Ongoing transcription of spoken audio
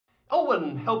Oh,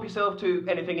 and help yourself to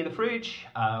anything in the fridge.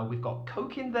 We've got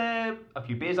Coke in there, a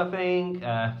few beers I think,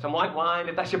 some white wine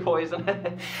if that's your poison.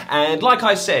 And like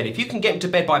I said, if you can get him to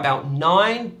bed by about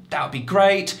 9, that would be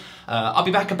great. I'll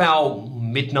be back about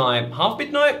midnight, half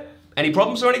midnight. Any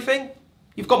problems or anything?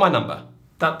 You've got my number.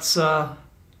 That's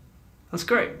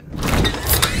great.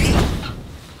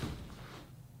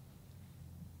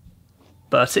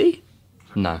 Bertie?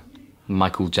 No,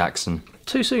 Michael Jackson.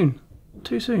 Too soon.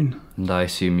 Too soon. And I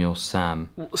assume you're Sam.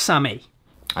 Sammy.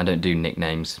 I don't do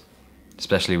nicknames,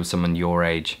 especially with someone your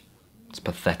age. It's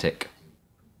pathetic.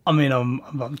 I mean,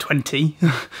 I'm 20.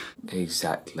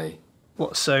 Exactly.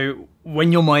 What, so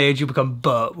when you're my age you'll become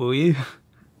Bert, will you?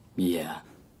 Yeah.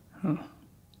 Huh.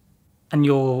 And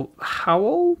you're how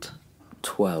old?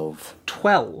 12.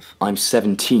 12? I'm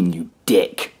 17, you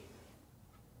dick.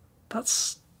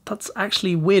 That's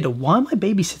actually weirder. Why am I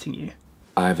babysitting you?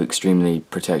 I have extremely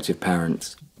protective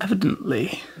parents.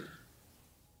 Evidently.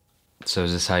 So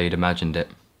is this how you'd imagined it?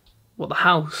 What, the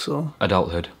house or?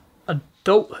 Adulthood.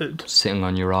 Adulthood? Sitting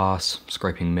on your ass,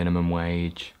 scraping minimum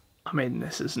wage. I mean,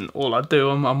 this isn't all I do.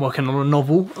 I'm working on a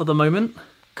novel at the moment.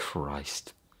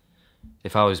 Christ.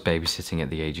 If I was babysitting at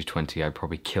the age of 20, I'd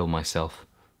probably kill myself.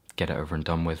 Get it over and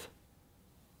done with.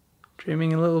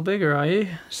 Dreaming a little bigger, are you?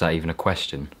 Is that even a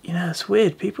question? You know, it's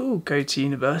weird. People go to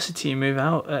university and move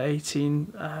out at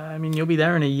 18. I mean, you'll be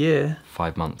there in a year.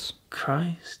 5 months.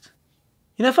 Christ.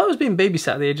 You know, if I was being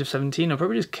babysat at the age of 17, I'd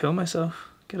probably just kill myself.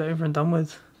 Get it over and done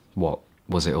with. What?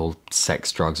 Was it all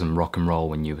sex, drugs and rock and roll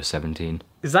when you were 17?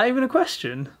 Is that even a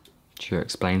question? Sure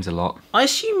explains a lot. I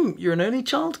assume you're an only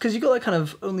child, because you got that kind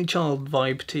of only child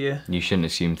vibe to you. You shouldn't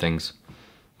assume things.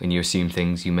 When you assume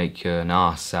things, you make an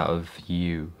ass out of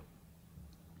you.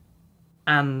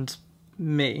 And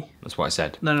me. That's what I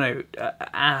said. No,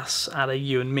 ass out of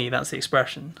you and me, that's the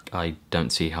expression. I don't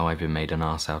see how I've been made an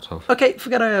ass out of. Okay,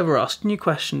 forget I ever asked. New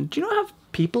question. Do you not have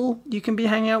people you can be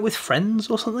hanging out with, friends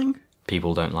or something?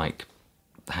 People don't like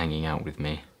hanging out with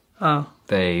me. Oh.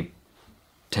 They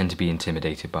tend to be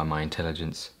intimidated by my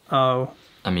intelligence. Oh.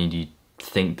 I mean, you'd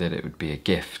think that it would be a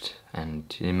gift,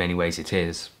 and in many ways it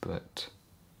is, but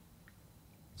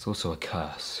it's also a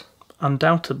curse.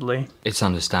 Undoubtedly. It's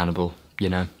understandable, you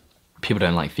know. People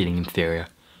don't like feeling inferior,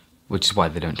 which is why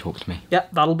they don't talk to me. Yeah,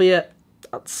 that'll be it.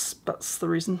 That's the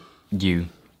reason. You,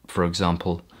 for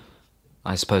example.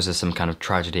 I suppose there's some kind of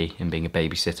tragedy in being a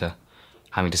babysitter,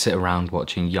 having to sit around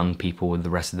watching young people with the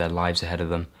rest of their lives ahead of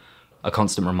them. A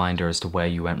constant reminder as to where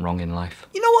you went wrong in life.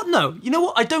 You know what? No. You know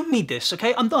what? I don't need this,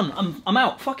 okay? I'm done. I'm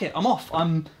out. Fuck it. I'm off.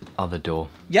 Other door.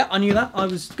 Yeah, I knew that. I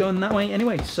was going that way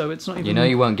anyway, so it's not even... You know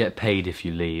you won't get paid if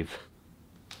you leave.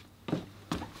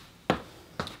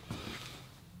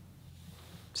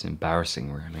 It's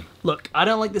embarrassing, really. Look, I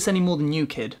don't like this any more than you,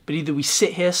 kid, but either we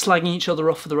sit here slagging each other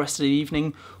off for the rest of the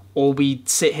evening, or we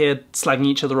sit here slagging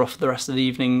each other off for the rest of the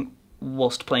evening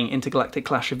whilst playing Intergalactic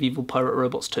Clash of Evil Pirate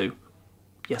Robots 2.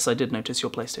 Yes, I did notice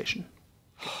your PlayStation.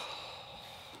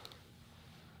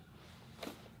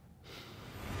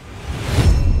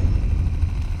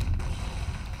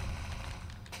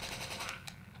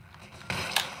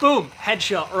 Boom!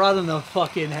 Headshot right in the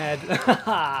fucking head.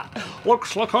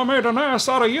 Looks like I made an ass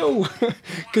out of you!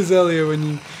 Because earlier when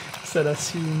you said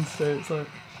assume, so it's like...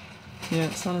 Yeah,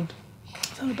 it sounded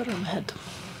better in the head.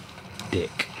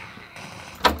 Dick.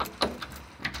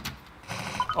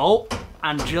 Oh,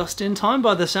 and just in time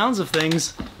by the sounds of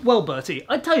things. Well, Bertie,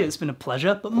 I tell you it's been a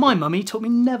pleasure, but my mummy taught me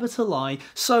never to lie,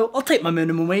 so I'll take my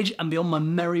minimum wage and be on my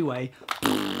merry way.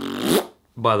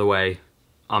 By the way,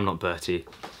 I'm not Bertie.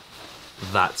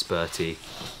 That's Bertie.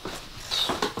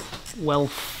 Well,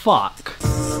 fuck.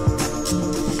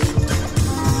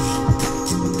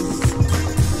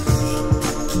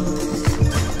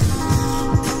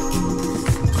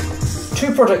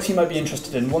 Two projects you might be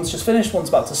interested in. One's just finished, one's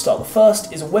about to start. The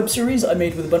first is a web series I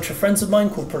made with a bunch of friends of mine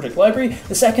called Project Library.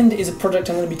 The second is a project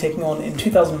I'm going to be taking on in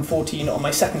 2014 on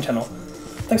my second channel.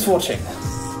 Thanks for watching.